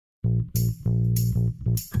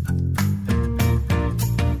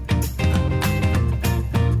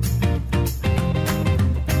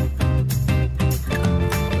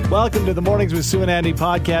Welcome to the Mornings with Sue and Andy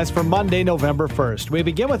podcast for Monday, November 1st. We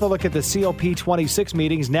begin with a look at the COP26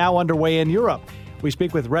 meetings now underway in Europe. We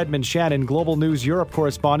speak with Redmond Shannon, Global News Europe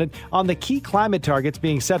correspondent, on the key climate targets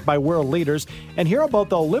being set by world leaders and hear about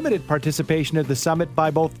the limited participation at the summit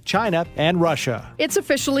by both China and Russia. It's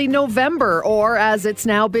officially November, or as it's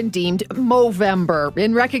now been deemed, Movember,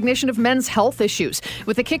 in recognition of men's health issues.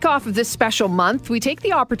 With the kickoff of this special month, we take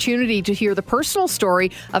the opportunity to hear the personal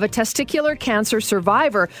story of a testicular cancer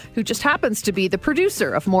survivor who just happens to be the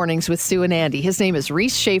producer of Mornings with Sue and Andy. His name is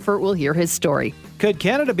Reese Schaefer. We'll hear his story. Could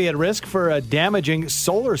Canada be at risk for a damaging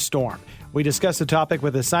solar storm? We discuss the topic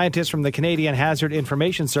with a scientist from the Canadian Hazard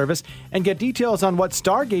Information Service and get details on what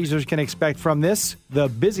stargazers can expect from this, the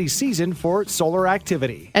busy season for solar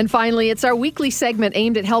activity. And finally, it's our weekly segment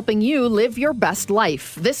aimed at helping you live your best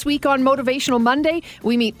life. This week on Motivational Monday,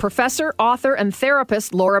 we meet professor, author, and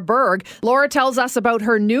therapist Laura Berg. Laura tells us about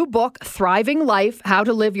her new book, Thriving Life, How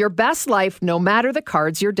to Live Your Best Life No Matter the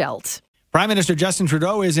Cards You're Dealt. Prime Minister Justin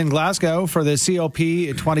Trudeau is in Glasgow for the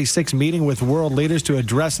COP26 meeting with world leaders to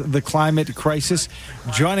address the climate crisis.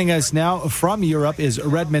 Joining us now from Europe is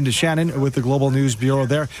Redmond Shannon with the Global News Bureau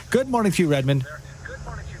there. Good morning to you, Redmond.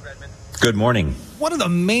 Good morning. What are the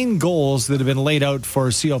main goals that have been laid out for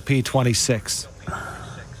COP26?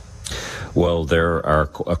 Well, there are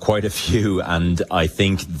quite a few, and I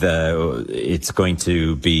think it's going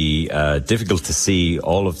to be difficult to see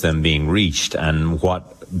all of them being reached, and what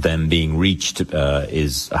them being reached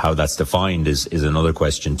is how that's defined is another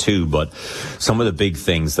question too. But some of the big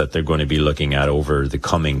things that they're going to be looking at over the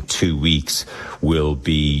coming 2 weeks will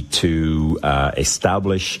be to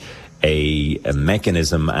establish a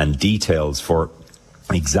mechanism and details for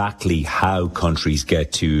exactly how countries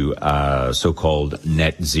get to so-called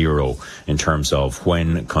net zero in terms of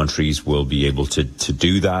when countries will be able to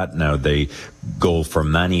do that. Now, the goal for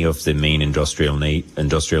many of the main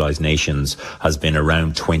industrialized nations has been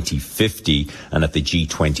around 2050, and at the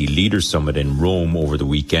G20 Leaders Summit in Rome over the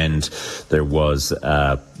weekend, there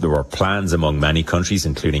were plans among many countries,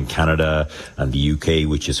 including Canada and the UK,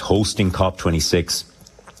 which is hosting COP26,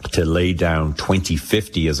 to lay down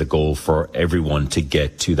 2050 as a goal for everyone to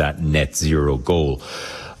get to that net zero goal.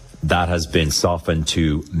 That has been softened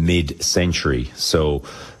to mid-century. So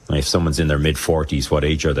if someone's in their mid-40s, what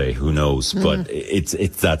age are they? Who knows? But it's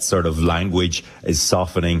that sort of language is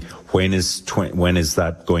softening. When is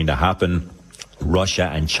that going to happen? Russia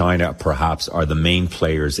and China perhaps are the main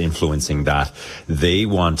players influencing that. They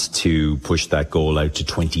want to push that goal out to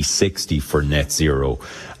 2060 for net zero.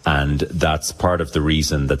 And that's part of the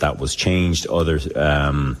reason that was changed. Other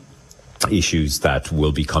issues that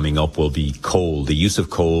will be coming up will be coal, the use of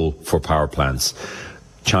coal for power plants.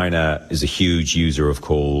 China is a huge user of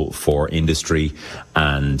coal for industry,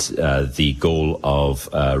 and the goal of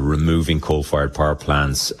removing coal-fired power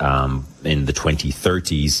plants in the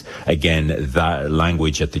 2030s, again, that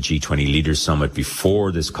language at the G20 Leaders Summit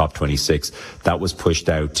before this COP26, that was pushed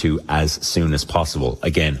out to as soon as possible.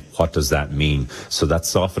 Again, what does that mean? So that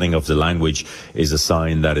softening of the language is a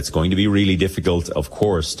sign that it's going to be really difficult, of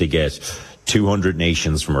course, to get 200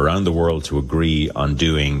 nations from around the world to agree on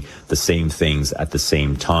doing the same things at the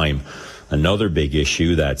same time. Another big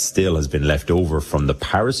issue that still has been left over from the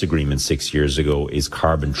Paris Agreement 6 years ago is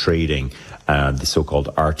carbon trading, the so-called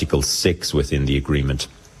Article 6 within the agreement.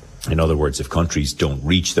 In other words, if countries don't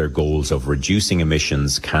reach their goals of reducing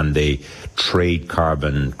emissions, can they trade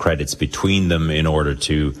carbon credits between them in order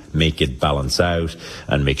to make it balance out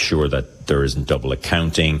and make sure that there isn't double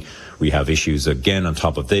accounting? We have issues, again, on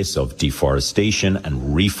top of this, of deforestation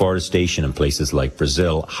and reforestation in places like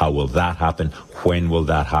Brazil. How will that happen? When will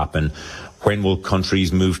that happen? When will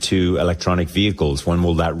countries move to electronic vehicles? When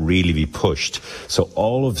will that really be pushed? So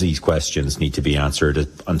all of these questions need to be answered.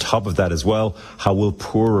 On top of that as well, how will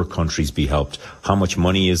poorer countries be helped? How much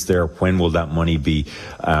money is there? When will that money be,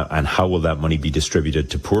 and how will that money be distributed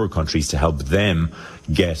to poorer countries to help them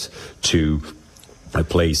get to a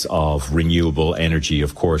place of renewable energy,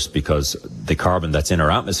 of course, because the carbon that's in our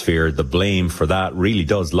atmosphere, the blame for that really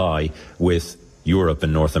does lie with Europe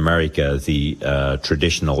and North America, the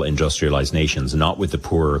traditional industrialized nations, not with the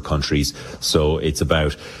poorer countries. So it's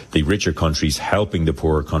about the richer countries helping the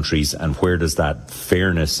poorer countries, and where does that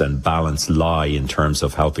fairness and balance lie in terms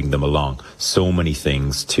of helping them along? So many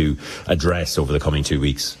things to address over the coming 2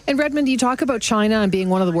 weeks. And Redmond, you talk about China and being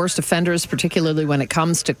one of the worst offenders, particularly when it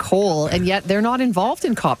comes to coal, and yet they're not involved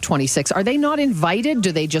in COP26. Are they not invited?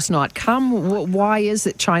 Do they just not come? Why is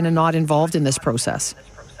it China not involved in this process?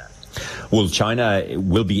 Well, China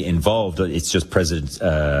will be involved. It's just President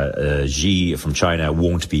Xi from China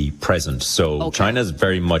won't be present. So China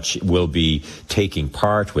very much will be taking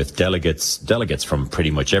part with delegates from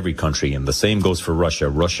pretty much every country. And the same goes for Russia.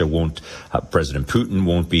 Russia won't, President Putin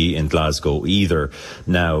won't be in Glasgow either.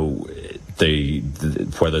 Now,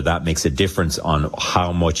 whether that makes a difference on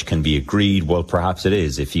how much can be agreed, well, perhaps it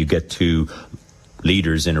is. If you get two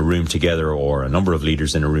leaders in a room together, or a number of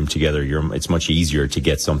leaders in a room together, it's much easier to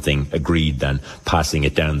get something agreed than passing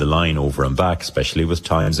it down the line over and back, especially with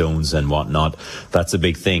time zones and whatnot. That's a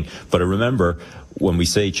big thing. But remember, when we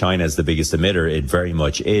say China is the biggest emitter, it very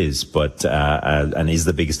much is, but and is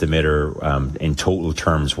the biggest emitter in total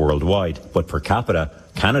terms worldwide. But per capita,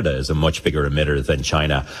 Canada is a much bigger emitter than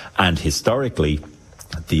China. And historically,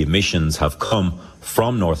 the emissions have come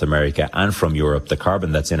from North America and from Europe. The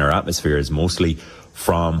carbon that's in our atmosphere is mostly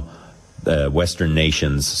from Western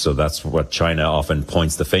nations. So that's what China often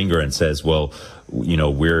points the finger and says, well, you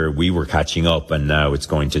know, we were catching up, and now it's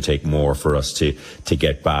going to take more for us to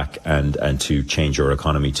get back and to change our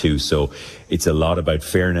economy too. So it's a lot about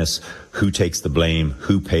fairness, who takes the blame,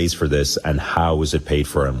 who pays for this, and how is it paid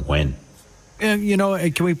for and when. And, you know,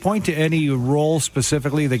 can we point to any role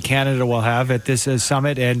specifically that Canada will have at this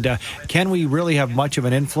summit? And can we really have much of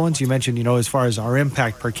an influence? You mentioned, you know, as far as our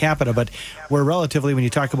impact per capita, but we're relatively, when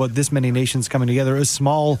you talk about this many nations coming together, a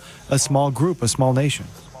small group, a small nation.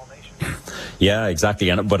 Yeah,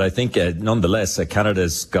 exactly. But I think nonetheless,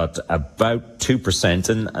 Canada's got about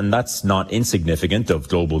 2%, and that's not insignificant of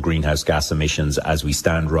global greenhouse gas emissions as we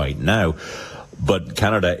stand right now. But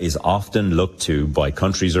Canada is often looked to by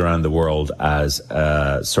countries around the world as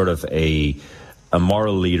sort of a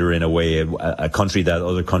moral leader in a way, a country that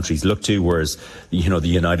other countries look to, whereas, you know, the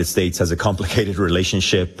United States has a complicated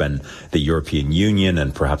relationship, and the European Union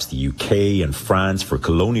and perhaps the UK and France, for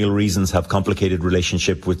colonial reasons, have complicated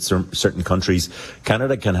relationship with certain countries.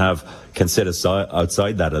 Canada can sit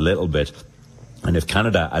outside that a little bit. And if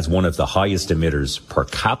Canada, as one of the highest emitters per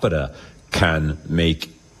capita, can make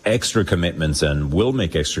extra commitments and will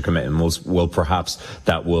make extra commitments, well, perhaps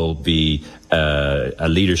that will be a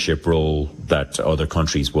leadership role that other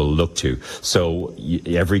countries will look to. So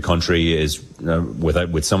every country is,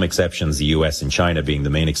 with some exceptions, the US and China being the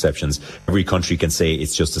main exceptions, every country can say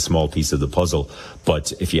it's just a small piece of the puzzle.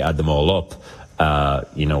 But if you add them all up,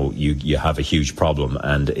 you know, you have a huge problem.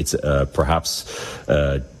 And it's perhaps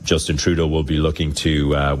Justin Trudeau will be looking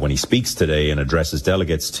to, when he speaks today and addresses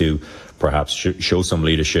delegates, to perhaps show some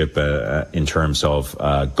leadership in terms of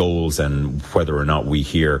goals, and whether or not we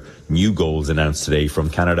hear new goals announced today from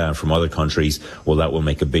Canada and from other countries, well, that will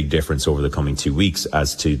make a big difference over the coming 2 weeks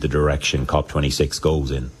as to the direction COP26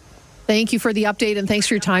 goes in. Thank you for the update, and thanks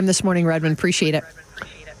for your time this morning, Redmond. Appreciate it.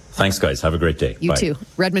 Thanks, guys. Have a great day. You Bye. too.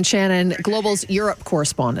 Redmond Shannon, Global's Europe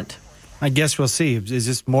correspondent. I guess we'll see. Is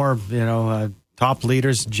this more, you know, top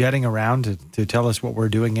leaders jetting around to tell us what we're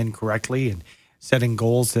doing incorrectly and setting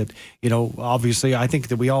goals that, you know, obviously I think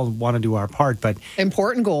that we all want to do our part, but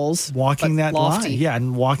important goals, walking that lofty line. Yeah,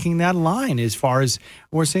 and walking that line as far as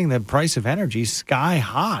we're seeing the price of energy sky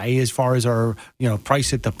high as far as our, you know,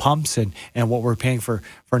 price at the pumps and what we're paying for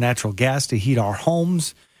natural gas to heat our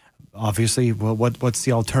homes. Obviously, well, what's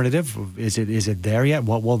the alternative? Is it there yet?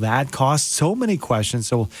 What will that cost? So many questions.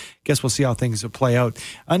 So I guess we'll see how things play out.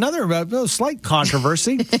 Another slight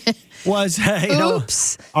controversy was, you know,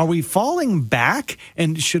 are we falling back?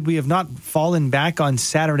 And should we have not fallen back on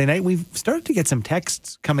Saturday night? We've started to get some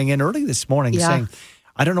texts coming in early this morning saying,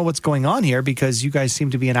 I don't know what's going on here because you guys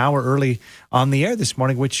seem to be an hour early on the air this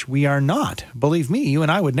morning, which we are not. Believe me, you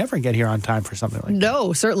and I would never get here on time for something like that.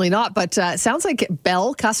 No, certainly not. But it sounds like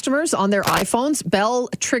Bell customers on their iPhones, Bell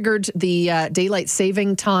triggered the daylight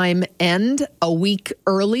saving time end a week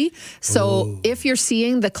early. So if you're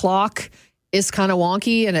seeing the clock is kind of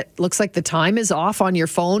wonky and it looks like the time is off on your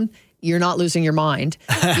phone, you're not losing your mind.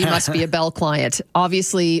 You must be a Bell client.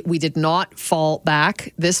 Obviously, we did not fall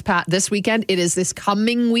back this weekend. It is this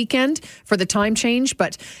coming weekend for the time change,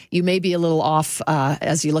 but you may be a little off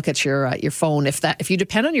as you look at your phone. If you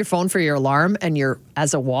depend on your phone for your alarm and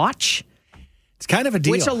as a watch, it's kind of a deal.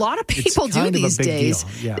 Which a lot of people do these days.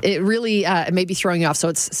 Yeah. It really may be throwing you off. So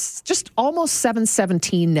it's just almost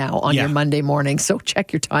 7:17 now on your Monday morning. So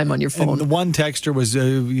check your time on your phone. And the one texter was,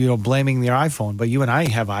 blaming their iPhone. But you and I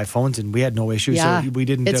have iPhones, and we had no issues. Yeah, so we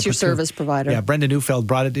didn't. It's your service provider. Yeah, Brenda Neufeld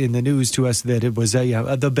brought it in the news to us that it was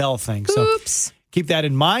the Bell thing. So oops. Keep that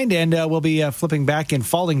in mind, and we'll be flipping back and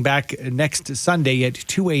falling back next Sunday at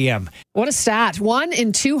 2 a.m. What a stat. 1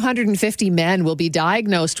 in 250 men will be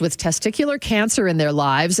diagnosed with testicular cancer in their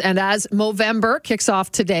lives. And as Movember kicks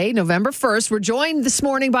off today, November 1st, we're joined this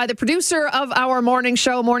morning by the producer of our morning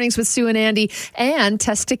show, Mornings with Sue and Andy, and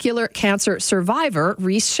testicular cancer survivor,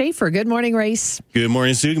 Reese Schaefer. Good morning, Reese. Good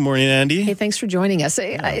morning, Sue. Good morning, Andy. Hey, thanks for joining us.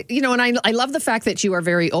 I love the fact that you are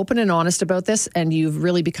very open and honest about this, and you've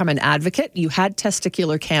really become an advocate. You had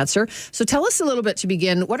testicular cancer. So tell us a little bit to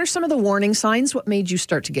begin. What are some of the warning signs? What made you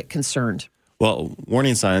start to get concerned? Well,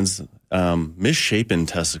 warning signs, misshapen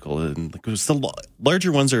testicle. And the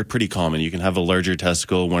larger ones are pretty common. You can have a larger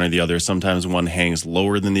testicle, one or the other. Sometimes one hangs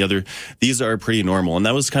lower than the other. These are pretty normal. And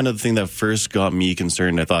that was kind of the thing that first got me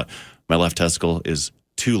concerned. I thought, my left testicle is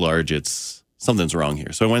too large. Something's wrong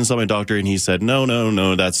here. So I went and saw my doctor, and he said,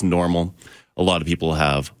 no, that's normal. A lot of people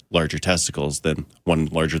have larger testicles than one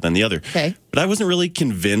larger than the other. Okay. But I wasn't really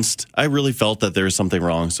convinced. I really felt that there was something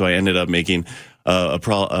wrong. So I ended up making an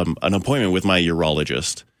appointment with my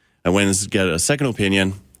urologist. I went to get a second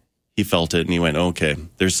opinion. He felt it, and he went, okay,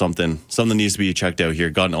 there's something needs to be checked out here.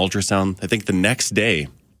 Got an ultrasound, I think the next day.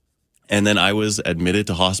 And then I was admitted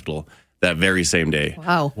to hospital that very same day.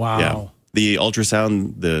 Wow. Yeah. The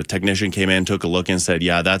ultrasound, the technician came in, took a look, and said,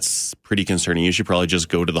 yeah, that's pretty concerning. You should probably just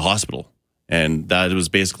go to the hospital. And that was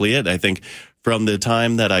basically it. I think from the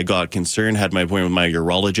time that I got concerned, had my appointment with my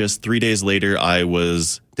urologist, 3 days later, I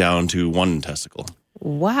was down to one testicle.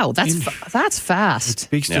 Wow, that's fast. It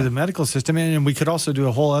speaks to the medical system. And we could also do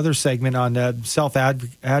a whole other segment on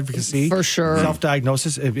self-advocacy. For sure.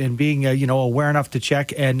 Self-diagnosis and being, aware enough to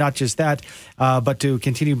check. And not just that, but to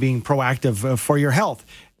continue being proactive for your health,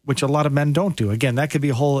 which a lot of men don't do. Again, that could be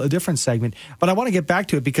a different segment. But I want to get back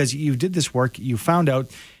to it because you did this work. You found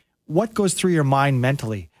out what goes through your mind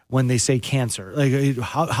mentally when they say cancer. Like,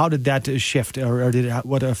 how did that shift, or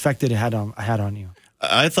what effect did it had on you?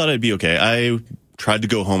 I thought I'd be okay. I tried to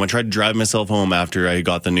go home. I tried to drive myself home after I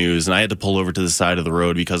got the news, and I had to pull over to the side of the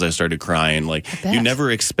road because I started crying. Like, you never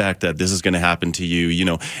expect that this is going to happen to you. You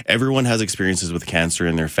know, everyone has experiences with cancer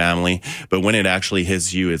in their family, but when it actually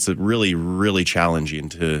hits you, it's really, really challenging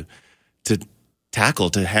to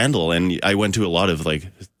tackle, to handle. And I went to a lot of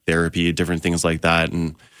therapy, different things like that,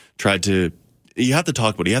 and you have to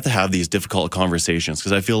talk about it. You have to have these difficult conversations,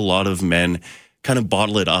 because I feel a lot of men kind of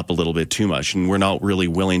bottle it up a little bit too much, and we're not really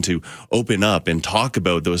willing to open up and talk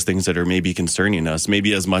about those things that are maybe concerning us,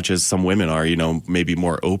 maybe as much as some women are, maybe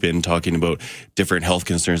more open, talking about different health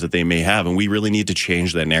concerns that they may have. And we really need to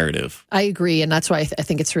change that narrative. I agree. And that's why I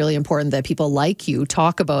think it's really important that people like you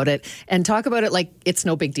talk about it, and talk about it like it's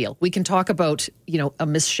no big deal. We can talk about, a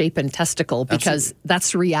misshapen testicle, because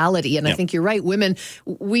that's reality. And I think you're right. Women,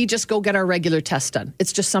 we just go get our regular test done.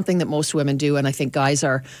 It's just something that most women do. And I think guys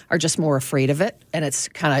are just more afraid of it. And it's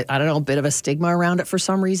kind of, a bit of a stigma around it for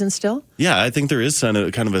some reason still. Yeah, I think there is kind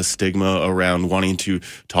of a stigma around wanting to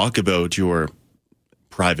talk about your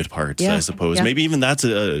private parts, I suppose. Yeah. Maybe even that's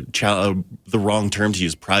the wrong term to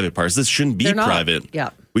use, private parts. This shouldn't be private. Yeah.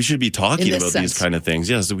 We should be talking about these kind of things.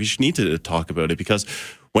 Yeah, so we should need to talk about it, because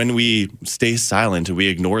when we stay silent and we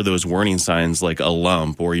ignore those warning signs, like a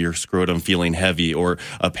lump or your scrotum feeling heavy or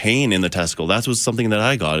a pain in the testicle, that was something that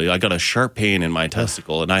I got. I got a sharp pain in my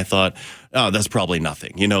testicle, and I thought, oh, that's probably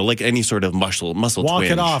nothing. like any sort of muscle twinge. Walk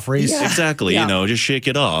it off, Reese. Yeah. Exactly. Yeah. Just shake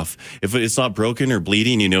it off. If it's not broken or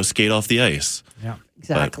bleeding, skate off the ice. Yeah.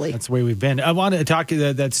 Exactly. But that's the way we've been. I want to talk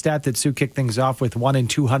to that stat that Sue kicked things off with. 1 in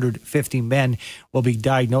 250 men will be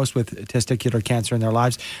diagnosed with testicular cancer in their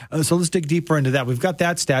lives. So let's dig deeper into that. We've got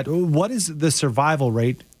that stat. What is the survival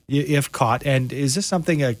rate if caught? And is this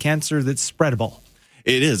a cancer that's spreadable?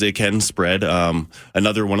 It is. It can spread.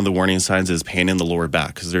 Another one of the warning signs is pain in the lower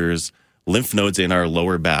back, because there's lymph nodes in our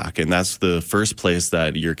lower back, and that's the first place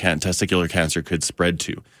that your testicular cancer could spread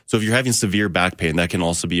to. So if you're having severe back pain, that can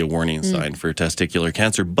also be a warning sign for testicular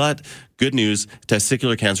cancer. But good news,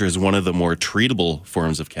 testicular cancer is one of the more treatable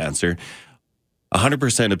forms of cancer.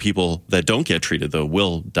 100% of people that don't get treated, though,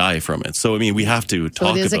 will die from it. So, we have to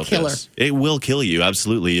talk about this. It will kill you,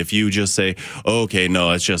 absolutely. If you just say, oh, okay,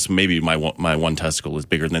 no, it's just maybe my one testicle is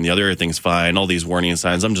bigger than the other, everything's fine, all these warning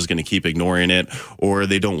signs, I'm just going to keep ignoring it, or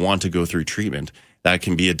they don't want to go through treatment, that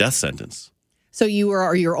can be a death sentence. So you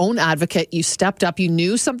are your own advocate. You stepped up. You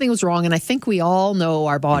knew something was wrong. And I think we all know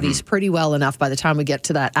our bodies pretty well enough by the time we get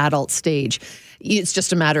to that adult stage. It's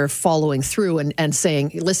just a matter of following through and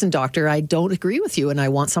saying, listen, doctor, I don't agree with you and I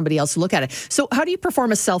want somebody else to look at it. So how do you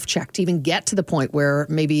perform a self-check to even get to the point where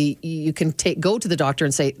maybe you can go to the doctor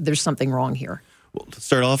and say, there's something wrong here? Well, to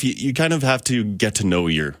start off, you kind of have to get to know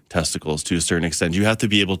your testicles to a certain extent. You have to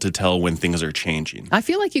be able to tell when things are changing. I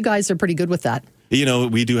feel like you guys are pretty good with that.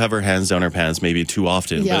 We do have our hands down our pants maybe too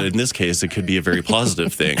often, but in this case, it could be a very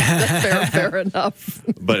positive thing. Fair enough.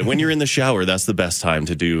 But when you're in the shower, that's the best time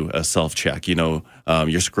to do a self-check.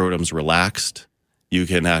 Your scrotum's relaxed. You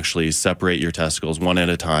can actually separate your testicles one at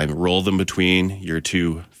a time, roll them between your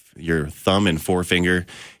thumb and forefinger,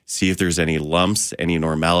 see if there's any lumps, any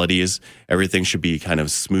normalities. Everything should be kind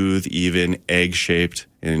of smooth, even, egg-shaped,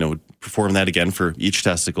 and, perform that again for each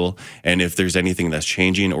testicle. And if there's anything that's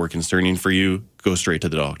changing or concerning for you, go straight to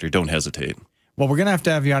the doctor. Don't hesitate. Well, we're going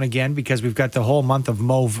to have you on again because we've got the whole month of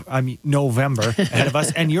November ahead of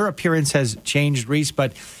us. And your appearance has changed, Reese.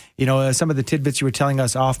 But, some of the tidbits you were telling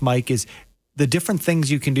us off mic is the different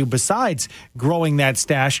things you can do besides growing that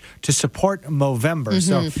stash to support Movember.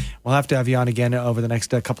 Mm-hmm. So we'll have to have you on again over the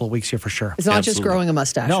next couple of weeks here for sure. It's not just growing a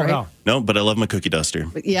mustache, right? No, but I love my cookie duster.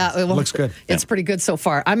 Yeah. Well, looks good. It's pretty good so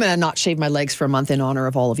far. I'm going to not shave my legs for a month in honor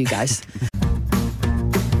of all of you guys.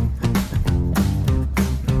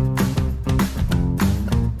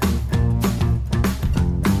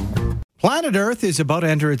 Planet Earth is about to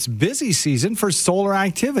enter its busy season for solar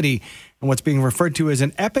activity. And what's being referred to as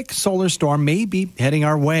an epic solar storm may be heading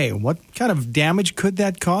our way. What kind of damage could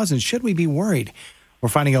that cause, and should we be worried? We're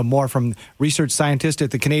finding out more from research scientist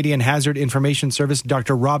at the Canadian Hazard Information Service,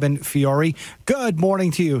 Dr. Robin Fiore. Good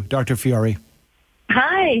morning to you, Dr. Fiore.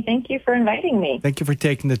 Hi, thank you for inviting me. Thank you for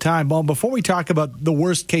taking the time. Well, before we talk about the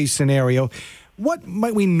worst case scenario, what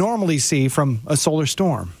might we normally see from a solar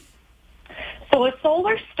storm? So a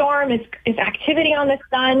solar storm is activity on the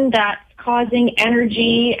sun that's causing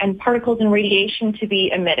energy and particles and radiation to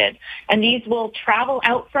be emitted. And these will travel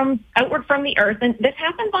outward from the Earth. And this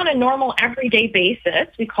happens on a normal everyday basis.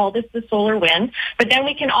 We call this the solar wind. But then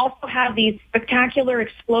we can also have these spectacular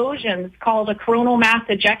explosions called a coronal mass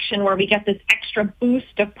ejection, where we get this extra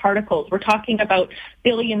boost of particles. We're talking about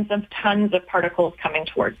billions of tons of particles coming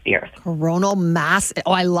towards the Earth. Coronal mass.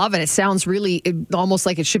 Oh, I love it. It sounds really almost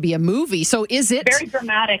like it should be a movie. So is it very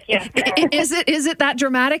dramatic? Yes. Is it that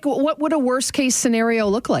dramatic? What would a worst case scenario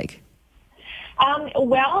look like?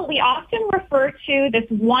 Well, we often refer to this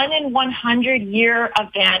 1 in 100 year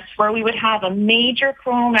event where we would have a major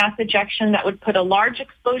coronal mass ejection that would put a large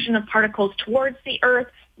explosion of particles towards the Earth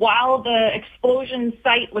while the explosion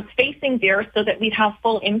site was facing the Earth, so that we'd have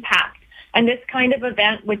full impact. And this kind of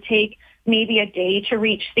event would take maybe a day to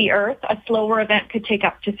reach the Earth. A slower event could take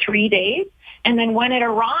up to 3 days. And then when it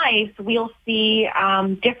arrives, we'll see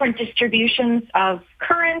different distributions of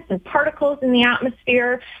currents and particles in the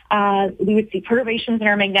atmosphere. We would see perturbations in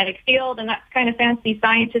our magnetic field, and that's kind of fancy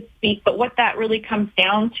scientist speak. But what that really comes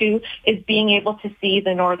down to is being able to see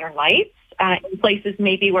the northern lights in places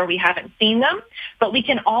maybe where we haven't seen them. But we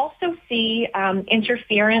can also see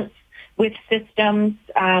interference with systems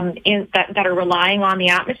that are relying on the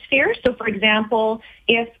atmosphere. So, for example,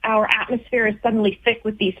 if our atmosphere is suddenly thick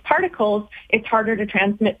with these particles, it's harder to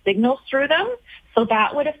transmit signals through them. So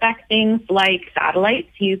that would affect things like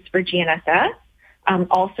satellites used for GNSS,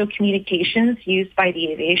 also communications used by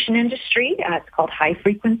the aviation industry. It's called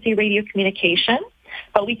high-frequency radio communication.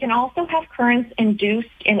 But we can also have currents induced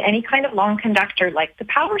in any kind of long conductor like the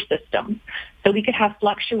power system. So we could have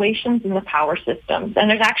fluctuations in the power systems. And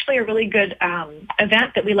there's actually a really good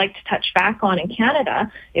event that we like to touch back on in Canada.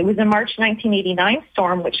 It was a March 1989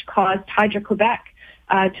 storm which caused Hydro-Quebec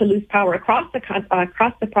to lose power across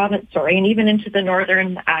the province, and even into the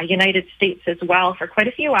northern United States as well for quite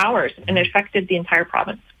a few hours, and it affected the entire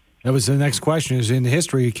province. That was the next question, is in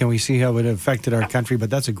history, can we see how it affected our country? But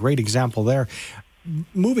that's a great example there.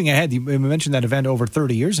 Moving ahead, you mentioned that event over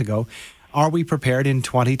 30 years ago. Are we prepared in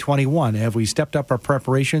 2021? Have we stepped up our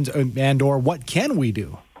preparations, and or what can we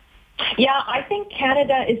do? Yeah, I think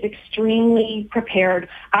Canada is extremely prepared.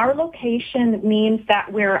 Our location means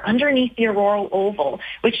that we're underneath the auroral oval,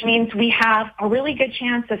 which means we have a really good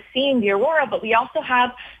chance of seeing the aurora, but we also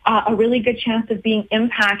have a really good chance of being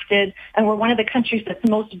impacted, and we're one of the countries that's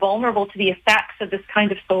most vulnerable to the effects of this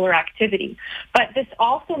kind of solar activity. But this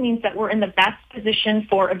also means that we're in the best position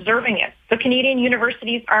for observing it. So Canadian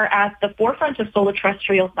universities are at the forefront of solar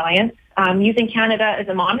terrestrial science, using Canada as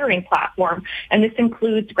a monitoring platform. And this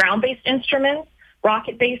includes ground-based instruments,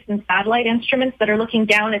 rocket-based and satellite instruments that are looking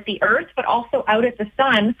down at the Earth, but also out at the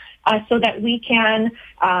sun, so that we can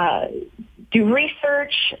do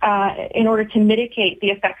research in order to mitigate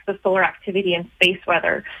the effects of solar activity and space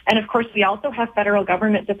weather. And of course, we also have federal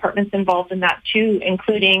government departments involved in that too,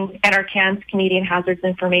 including NRCan's Canadian Hazards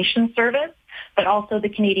Information Service, but also the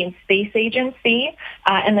Canadian Space Agency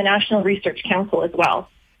and the National Research Council as well.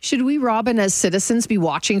 Should we, Robin, as citizens, be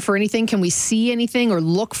watching for anything? Can we see anything or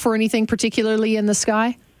look for anything particularly in the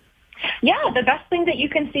sky? Yeah, the best thing that you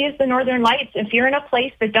can see is the Northern Lights. If you're in a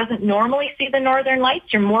place that doesn't normally see the Northern Lights,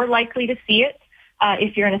 you're more likely to see it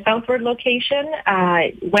if you're in a southward location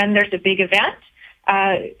when there's a big event.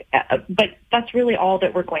 But that's really all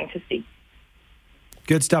that we're going to see.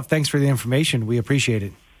 Good stuff. Thanks for the information. We appreciate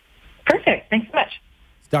it. Perfect. Thanks so much.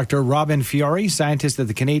 Dr. Robin Fiore, scientist at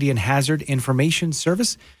the Canadian Hazard Information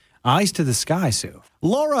Service. Eyes to the sky, Sue.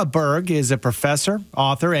 Laura Berg is a professor,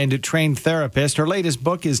 author, and trained therapist. Her latest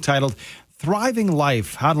book is titled Thriving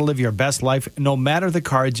Life, How to Live Your Best Life No Matter the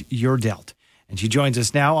Cards You're Dealt. And she joins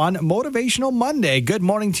us now on Motivational Monday. Good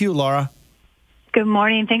morning to you, Laura. Good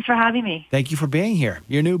morning. Thanks for having me. Thank you for being here.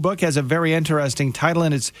 Your new book has a very interesting title,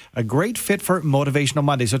 and it's a great fit for Motivational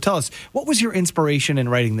Monday. So tell us, what was your inspiration in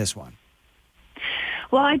writing this one?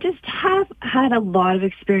 Well, I just have had a lot of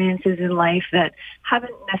experiences in life that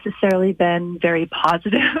haven't necessarily been very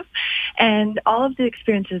positive. And all of the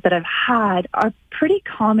experiences that I've had are pretty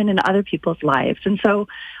common in other people's lives. And so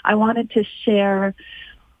I wanted to share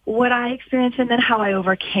what I experienced and then how I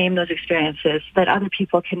overcame those experiences so that other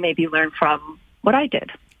people can maybe learn from what I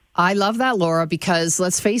did. I love that, Laura, because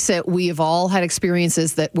let's face it, we have all had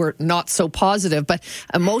experiences that were not so positive, but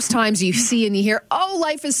most times you see and you hear, oh,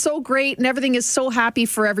 life is so great and everything is so happy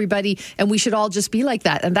for everybody and we should all just be like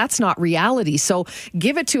that. And that's not reality. So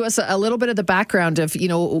give it to us a little bit of the background of,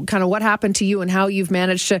 kind of what happened to you and how you've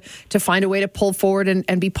managed to find a way to pull forward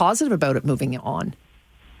and be positive about it moving on.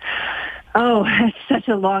 Oh, it's such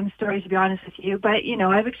a long story, to be honest with you. But,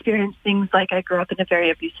 I've experienced things like I grew up in a very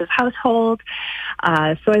abusive household.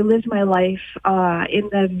 So I lived my life in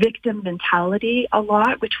the victim mentality a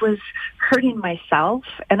lot, which was hurting myself.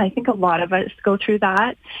 And I think a lot of us go through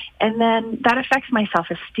that. And then that affects my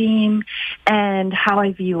self-esteem and how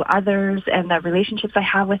I view others and the relationships I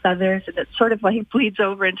have with others. And it sort of like bleeds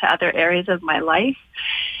over into other areas of my life.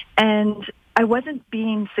 And I wasn't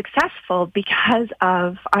being successful because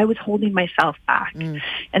I was holding myself back.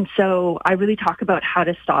 And so I really talk about how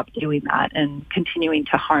to stop doing that and continuing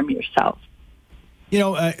to harm yourself.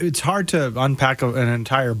 It's hard to unpack an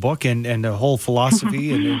entire book and the whole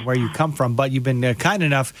philosophy and where you come from, but you've been kind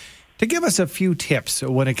enough to give us a few tips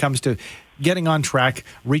when it comes to getting on track,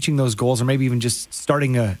 reaching those goals, or maybe even just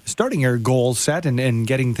starting your goal set and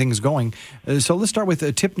getting things going. So let's start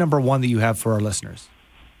with tip number 1 that you have for our listeners.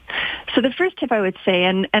 So the first tip I would say,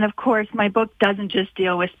 and of course my book doesn't just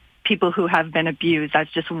deal with people who have been abused.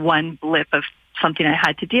 That's just one blip of something I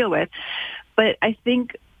had to deal with. But I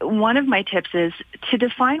think one of my tips is to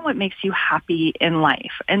define what makes you happy in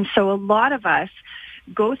life. And so a lot of us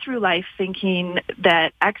go through life thinking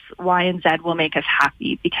that X, Y, and Z will make us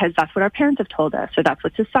happy because that's what our parents have told us or that's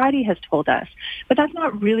what society has told us. But that's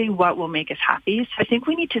not really what will make us happy. So I think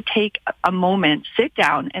we need to take a moment, sit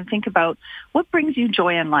down, and think about what brings you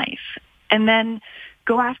joy in life. And then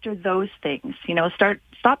go after those things.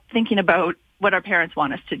 Stop thinking about what our parents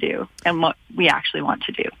want us to do and what we actually want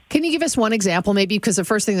to do. Can you give us one example maybe? Because the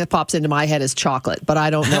first thing that pops into my head is chocolate, but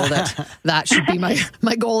I don't know that should be my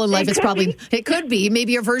goal in life. It could be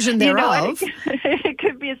maybe a version thereof. It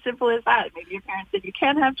could be as simple as that. Maybe your parents said you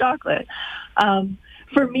can't have chocolate.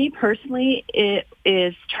 For me personally, it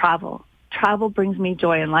is travel. Travel brings me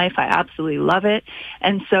joy in life. I absolutely love it.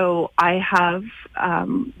 And so I have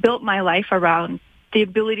built my life around the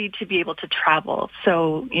ability to be able to travel.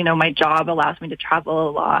 So, my job allows me to travel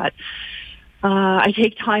a lot. I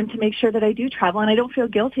take time to make sure that I do travel, and I don't feel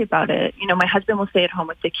guilty about it. My husband will stay at home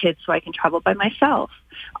with the kids so I can travel by myself.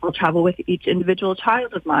 I'll travel with each individual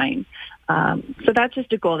child of mine. So that's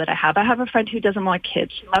just a goal that I have. I have a friend who doesn't want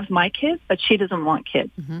kids. She loves my kids, but she doesn't want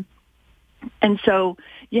kids. Mm-hmm. And so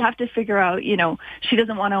you have to figure out, she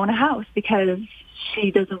doesn't want to own a house because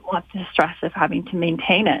she doesn't want the stress of having to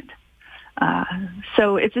maintain it.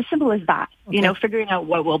 So it's as simple as that, figuring out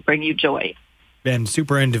what will bring you joy. And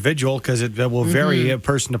super individual because it will vary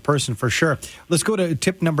person to person for sure. Let's go to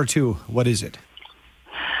tip number 2. What is it?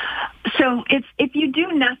 So it's if you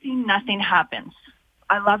do nothing, nothing happens.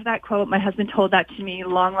 I love that quote. My husband told that to me a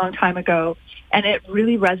long, long time ago, and it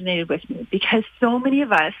really resonated with me because so many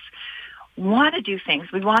of us want to do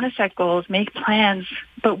things. We want to set goals, make plans,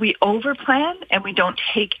 but we overplan and we don't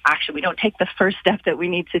take action. We don't take the first step that we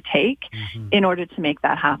need to take in order to make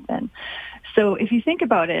that happen. So if you think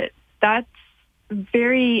about it, that's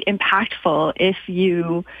very impactful. If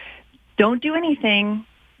you don't do anything,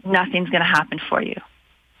 nothing's going to happen for you.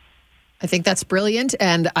 I think that's brilliant.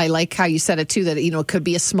 And I like how you said it too, that, it could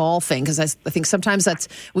be a small thing. Because I think sometimes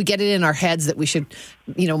we get it in our heads that we should,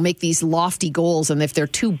 make these lofty goals. And if they're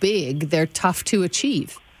too big, they're tough to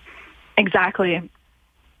achieve. Exactly.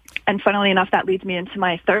 And funnily enough, that leads me into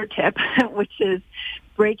my third tip, which is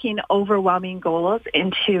breaking overwhelming goals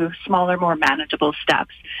into smaller, more manageable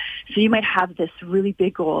steps. So you might have this really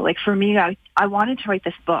big goal. Like for me, I wanted to write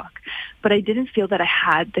this book, but I didn't feel that I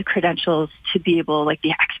had the credentials to be able, like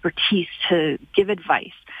the expertise to give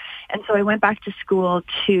advice. And so I went back to school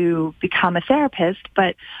to become a therapist,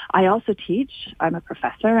 but I also teach. I'm a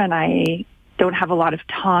professor, and I don't have a lot of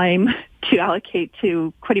time to allocate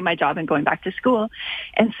to quitting my job and going back to school.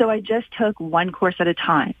 And so I just took one course at a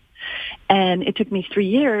time. And it took me 3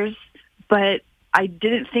 years, but I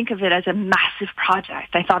didn't think of it as a massive project.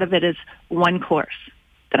 I thought of it as one course.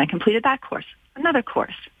 Then I completed that course, another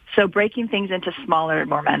course. So breaking things into smaller,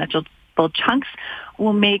 more manageable chunks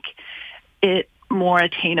will make it more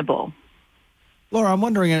attainable. Laura, I'm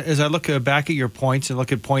wondering, as I look back at your points and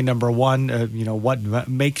look at point number one, what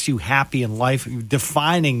makes you happy in life,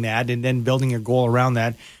 defining that and then building your goal around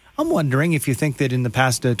that. I'm wondering if you think that in the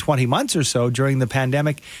past 20 months or so during the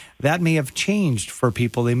pandemic, that may have changed for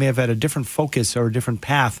people. They may have had a different focus or a different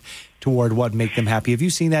path toward what make them happy. Have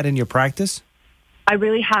you seen that in your practice? I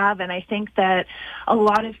really have, and I think that a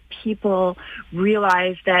lot of people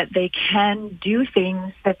realize that they can do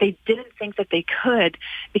things that they didn't think that they could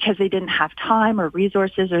because they didn't have time or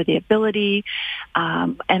resources or the ability.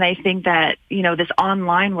 And I think that, this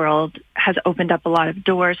online world has opened up a lot of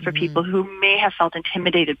doors for people who may have felt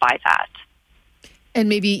intimidated by that. And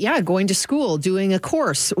maybe, going to school, doing a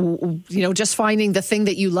course, just finding the thing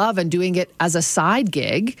that you love and doing it as a side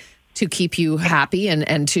gig to keep you happy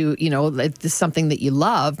and to, it's something that you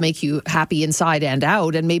love, make you happy inside and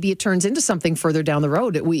out. And maybe it turns into something further down the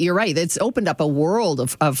road. You're right. It's opened up a world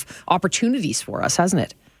of opportunities for us, hasn't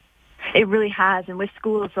it? It really has. And with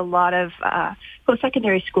schools, a lot of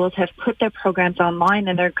post-secondary schools have put their programs online,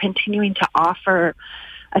 and they're continuing to offer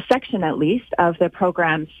a section, at least, of their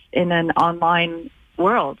programs in an online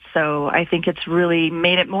world. So I think it's really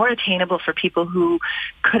made it more attainable for people who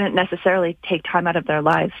couldn't necessarily take time out of their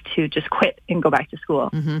lives to just quit and go back to school.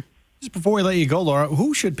 Mm-hmm. Just before we let you go, Laura,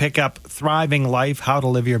 who should pick up Thriving Life, How to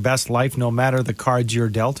Live Your Best Life, No Matter the Cards You're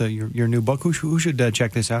Dealt, your new book? Who should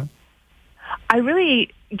check this out? I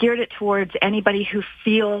really geared it towards anybody who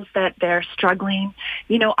feels that they're struggling.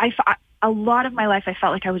 A lot of my life I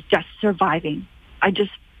felt like I was just surviving. I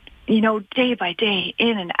just day by day,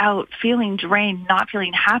 in and out, feeling drained, not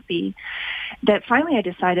feeling happy, that finally I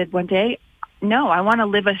decided one day, no, I want to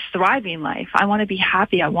live a thriving life. I want to be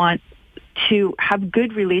happy. I want to have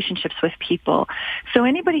good relationships with people. So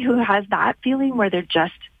anybody who has that feeling where they're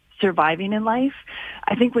just surviving in life,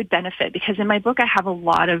 I think would benefit, because in my book I have a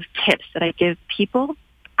lot of tips that I give people,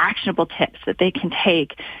 actionable tips that they can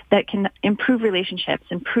take that can improve relationships,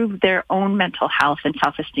 improve their own mental health and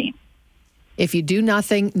self-esteem. If you do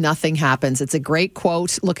nothing, nothing happens. It's a great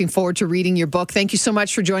quote. Looking forward to reading your book. Thank you so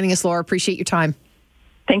much for joining us, Laura. Appreciate your time.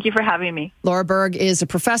 Thank you for having me. Laura Berg is a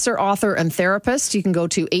professor, author, and therapist. You can go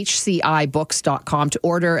to hcibooks.com to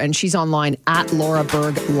order, and she's online at Laura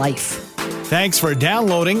Berg Life. Thanks for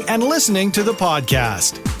downloading and listening to the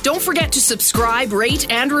podcast. Don't forget to subscribe,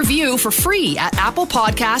 rate, and review for free at Apple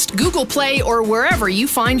Podcast, Google Play, or wherever you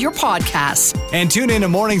find your podcasts. And tune in to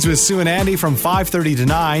Mornings with Sue and Andy from 5:30 to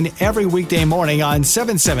 9 every weekday morning on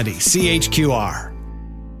 770 CHQR.